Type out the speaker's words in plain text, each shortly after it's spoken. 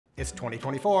It's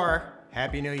 2024.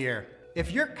 Happy New Year.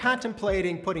 If you're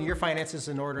contemplating putting your finances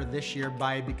in order this year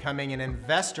by becoming an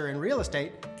investor in real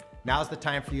estate, now's the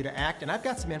time for you to act, and I've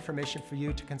got some information for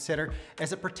you to consider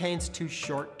as it pertains to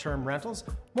short-term rentals,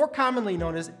 more commonly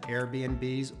known as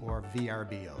Airbnbs or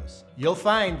VRBOs. You'll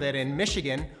find that in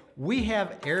Michigan, we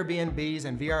have Airbnbs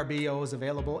and VRBOs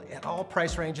available at all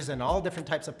price ranges and all different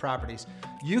types of properties.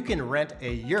 You can rent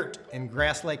a yurt in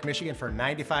Grass Lake, Michigan for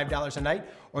 $95 a night,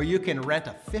 or you can rent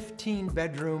a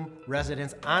 15-bedroom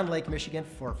residence on Lake Michigan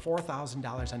for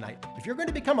 $4,000 a night. If you're going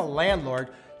to become a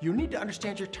landlord, you need to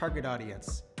understand your target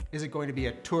audience. Is it going to be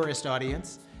a tourist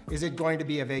audience? Is it going to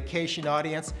be a vacation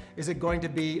audience? Is it going to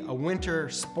be a winter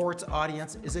sports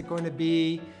audience? Is it going to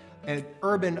be an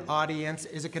urban audience?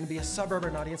 Is it going to be a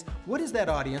suburban audience? What is that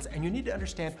audience? And you need to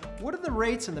understand what are the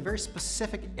rates in the very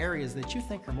specific areas that you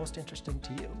think are most interesting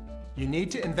to you. You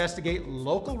need to investigate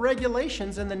local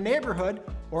regulations in the neighborhood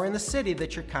or in the city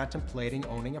that you're contemplating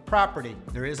owning a property.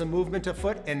 There is a movement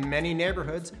afoot in many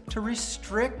neighborhoods to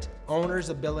restrict owners'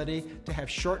 ability to have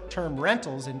short-term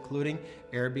rentals, including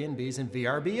Airbnbs and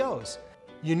VRBOs.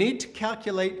 You need to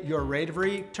calculate your rate of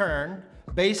return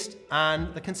based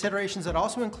on the considerations that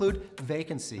also include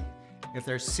vacancy. If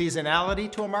there's seasonality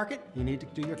to a market, you need to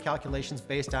do your calculations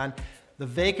based on the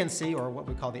vacancy, or what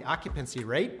we call the occupancy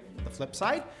rate, the flip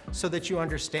side, so that you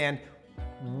understand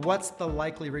what's the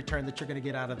likely return that you're going to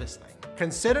get out of this thing.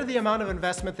 Consider the amount of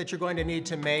investment that you're going to need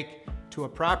to make to a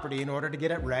property in order to get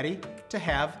it ready to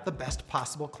have the best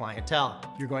possible clientele.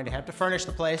 You're going to have to furnish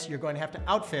the place, you're going to have to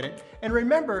outfit it, and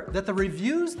remember that the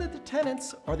reviews that the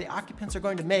tenants or the occupants are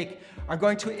going to make are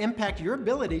going to impact your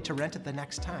ability to rent it the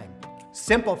next time.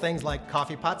 Simple things like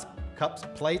coffee pots, cups,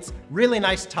 plates, really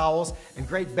nice towels, and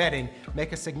great bedding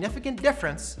make a significant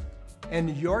difference in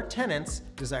your tenants'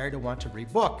 desire to want to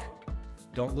rebook.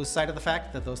 Don't lose sight of the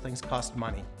fact that those things cost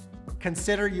money.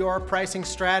 Consider your pricing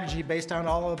strategy based on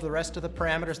all of the rest of the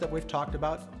parameters that we've talked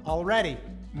about already.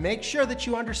 Make sure that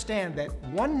you understand that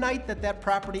one night that that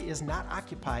property is not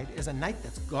occupied is a night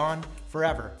that's gone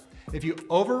forever. If you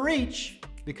overreach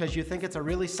because you think it's a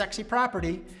really sexy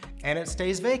property and it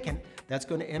stays vacant, that's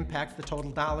going to impact the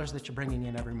total dollars that you're bringing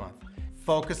in every month.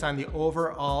 Focus on the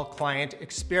overall client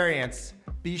experience.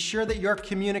 Be sure that your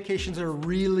communications are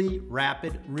really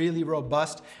rapid, really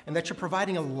robust, and that you're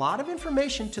providing a lot of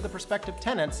information to the prospective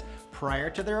tenants prior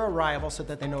to their arrival so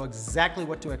that they know exactly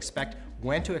what to expect,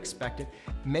 when to expect it.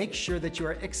 Make sure that you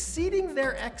are exceeding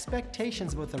their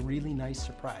expectations with a really nice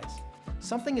surprise.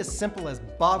 Something as simple as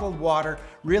bottled water,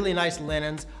 really nice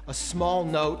linens, a small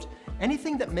note,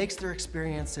 anything that makes their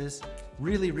experiences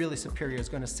really, really superior is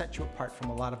going to set you apart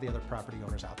from a lot of the other property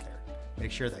owners out there.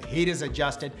 Make sure the heat is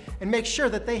adjusted, and make sure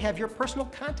that they have your personal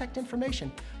contact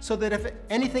information so that if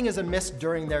anything is amiss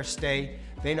during their stay,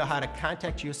 they know how to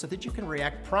contact you so that you can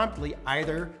react promptly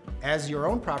either as your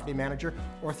own property manager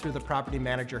or through the property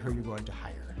manager who you're going to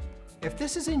hire. If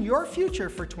this is in your future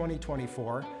for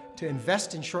 2024, to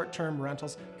invest in short-term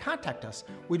rentals, contact us.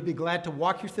 We'd be glad to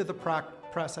walk you through the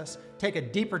process, take a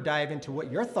deeper dive into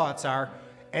what your thoughts are,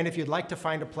 and if you'd like to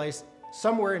find a place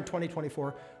somewhere in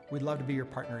 2024, we'd love to be your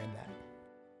partner in that.